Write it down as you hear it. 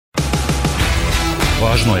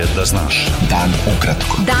Važno je da znaš. Dan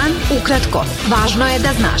ukratko. Dan ukratko. Važno je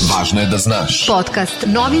da znaš. Važno je da znaš. Podcast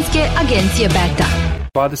novinske agencije Beta.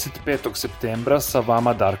 25. septembra sa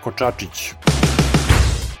vama Darko Čačić.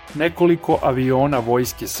 Nekoliko aviona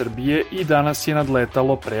Vojske Srbije i danas je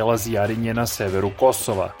nadletalo prelaz Jarinje na severu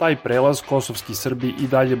Kosova. Taj prelaz kosovski Srbi i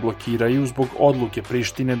dalje blokiraju zbog odluke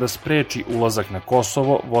Prištine da spreči ulazak na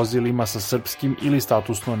Kosovo vozilima sa srpskim ili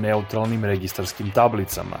statusno neutralnim registarskim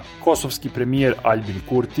tablicama. Kosovski premijer Aljbin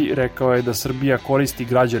Kurti rekao je da Srbija koristi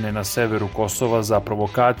građane na severu Kosova za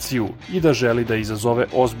provokaciju i da želi da izazove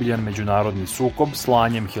ozbiljan međunarodni sukob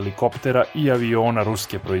slanjem helikoptera i aviona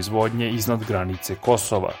ruske proizvodnje iznad granice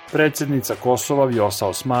Kosova. Predsednica Kosova Vjosa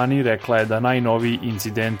Osmani rekla je da najnoviji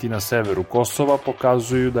incidenti na severu Kosova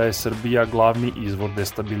pokazuju da je Srbija glavni izvor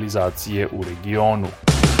destabilizacije u regionu.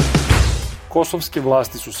 Kosovske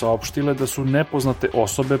vlasti su saopštile da su nepoznate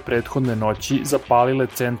osobe prethodne noći zapalile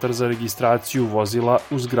centar za registraciju vozila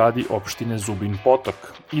u zgradi opštine Zubin Potok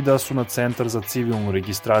i da su na centar za civilnu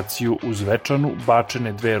registraciju u Zvečanu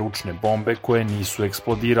bačene 2 ručne bombe koje nisu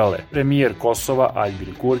eksplodirale. Premijer Kosova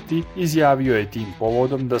Aljbin Kurti izjavio je tim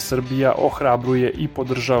povodom da Srbija ohrabruje i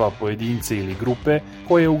podržava pojedince ili grupe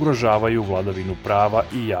koje ugrožavaju vladavinu prava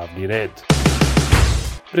i javni red.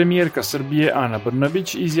 Premijerka Srbije Ana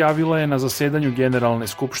Brnabić izjavila je na zasedanju Generalne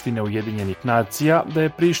skupštine Ujedinjenih nacija da je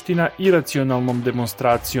Priština iracionalnom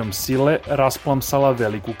demonstracijom sile rasplamsala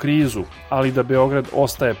veliku krizu, ali da Beograd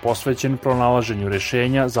ostaje posvećen pronalaženju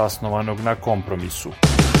rešenja zasnovanog na kompromisu.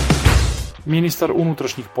 Ministar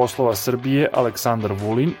unutrašnjih poslova Srbije Aleksandar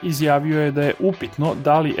Vulin izjavio je da je upitno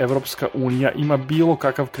da li Evropska unija ima bilo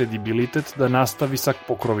kakav kredibilitet da nastavi sa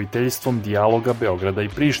pokroviteljstvom dijaloga Beograda i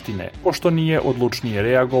Prištine, pošto nije odlučnije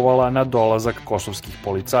reagovala na dolazak kosovskih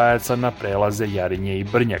policajaca na prelaze Jarinje i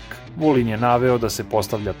Brnjak. Vulin je naveo da se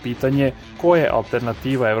postavlja pitanje koja je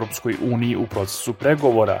alternativa Evropskoj uniji u procesu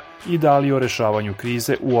pregovora i da li o rešavanju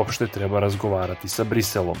krize uopšte treba razgovarati sa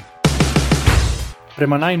Briselom.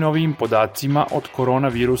 Prema najnovijim podacima, od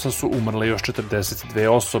koronavirusa su umrle još 42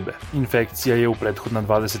 osobe. Infekcija je u prethodna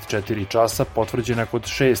 24 časa potvrđena kod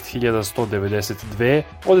 6192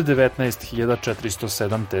 od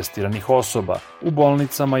 19.407 testiranih osoba. U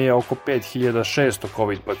bolnicama je oko 5600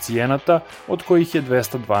 COVID pacijenata, od kojih je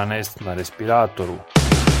 212 na respiratoru.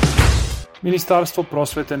 Ministarstvo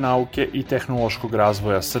prosvete, nauke i tehnološkog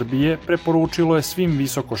razvoja Srbije preporučilo je svim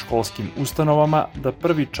visokoškolskim ustanovama da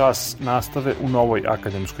prvi čas nastave u novoj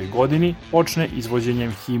akademskoj godini počne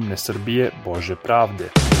izvođenjem himne Srbije Bože pravde.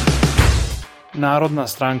 Narodna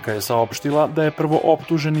stranka je saopštila da je prvo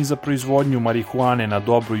optuženi za proizvodnju marihuane na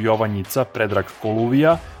Dobru Jovanjica Predrag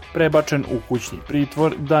Koluvija prebačen u kućni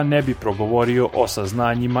pritvor da ne bi progovorio o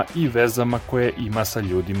saznanjima i vezama koje ima sa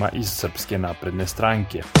ljudima iz Srpske napredne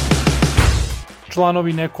stranke.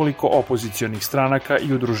 Članovi nekoliko opozicionih stranaka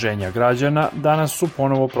i udruženja građana danas su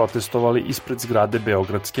ponovo protestovali ispred zgrade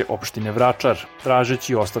Beogradske opštine Vračar,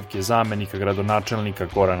 tražeći ostavke zamenika gradonačelnika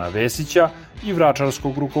Gorana Vesića i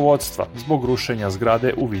vračarskog rukovodstva zbog rušenja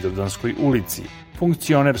zgrade u Vidovdanskoj ulici.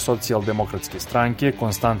 Funkcioner socijaldemokratske stranke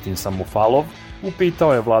Konstantin Samofalov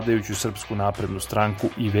upitao je vladajuću Srpsku naprednu stranku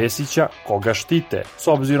i Vesića koga štite, s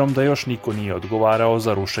obzirom da još niko nije odgovarao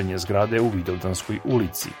za rušenje zgrade u Vidovdanskoj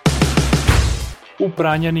ulici. U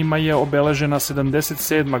Pranjanima je obeležena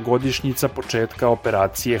 77. godišnjica početka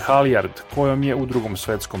operacije Halijard, kojom je u Drugom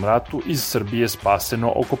svetskom ratu iz Srbije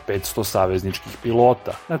spaseno oko 500 savezničkih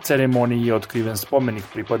pilota. Na ceremoniji je otkriven spomenik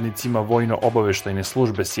pripadnicima vojno-obaveštajne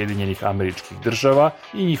službe Sjedinjenih Američkih Država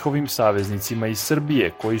i njihovim saveznicima iz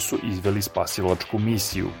Srbije koji su izveli spasilačku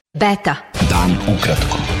misiju. Beta. Dan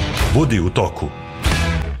ukratko. Budi u toku.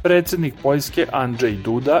 Predsednik Poljske Andrzej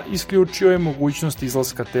Duda isključio je mogućnost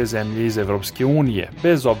izlaska te zemlje iz Evropske unije,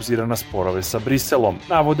 bez obzira na sporove sa Briselom,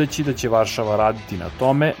 navodeći da će Varšava raditi na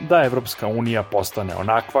tome da Evropska unija postane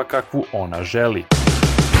onakva kakvu ona želi.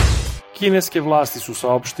 Kineske vlasti su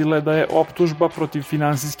saopštile da je optužba protiv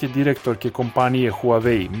finansijske direktorke kompanije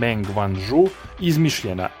Huawei Meng Wanzhou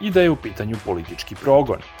izmišljena i da je u pitanju politički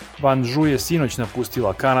progon. Wanzhou je sinoć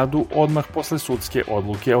napustila Kanadu odmah posle sudske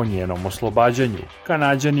odluke o njenom oslobađanju.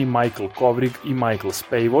 Kanađani Michael Kovrig i Michael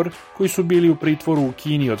Spavor, koji su bili u pritvoru u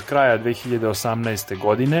Kini od kraja 2018.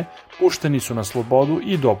 godine, pušteni su na slobodu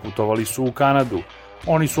i doputovali su u Kanadu.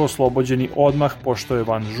 Oni su oslobođeni odmah pošto je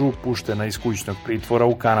Wanzhou puštena iz kućnog pritvora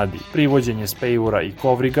u Kanadi. Privođenje Spavora i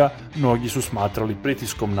Kovriga mnogi su smatrali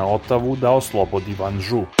pritiskom na Otavu da oslobodi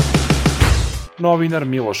Wanzhou. Novinar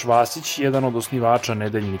Miloš Vasić, jedan od osnivača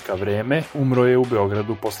nedeljnika Vreme, umro je u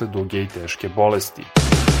Beogradu posle duge i teške bolesti.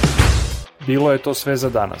 Bilo je to sve za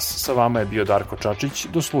danas. Sa vama je bio Darko Čačić.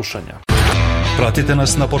 Do slušanja. Pratite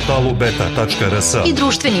nas na portalu beta.rs. I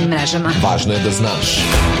društvenim mrežama. Važno je da znaš.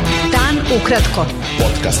 Dan ukratko.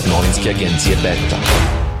 Podcast novinske agencije Beta.